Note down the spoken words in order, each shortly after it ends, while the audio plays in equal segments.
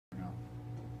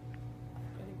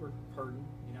hurting.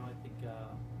 You know, I think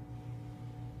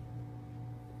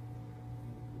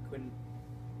we couldn't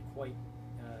quite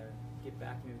get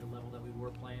back maybe the level that we were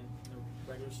playing in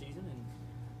the regular season, and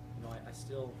you know, I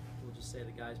still will just say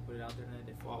the guys put it out there tonight.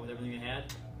 They fought with everything they had.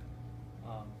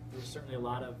 There was certainly a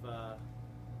lot of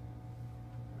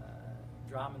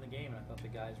drama in the game, and I thought the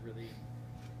guys really,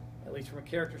 at least from a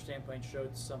character standpoint,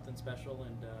 showed something special,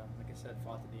 and like I said,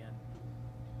 fought to the end.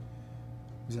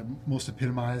 Was that most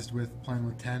epitomized with playing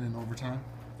with 10 in overtime?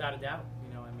 Without a doubt.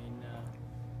 You know, I mean,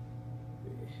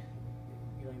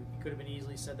 you know, it could have been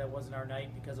easily said that wasn't our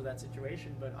night because of that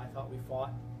situation, but I thought we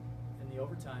fought in the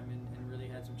overtime and really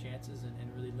had some chances and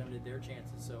really limited their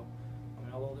chances. So, I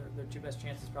mean, although their two best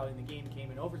chances probably in the game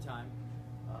came in overtime,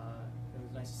 it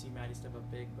was nice to see Matty step up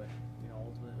big, but, you know,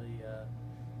 ultimately,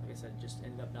 like I said, it just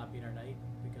ended up not being our night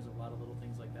because of a lot of little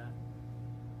things like that.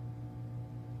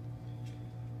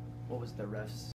 What was the refs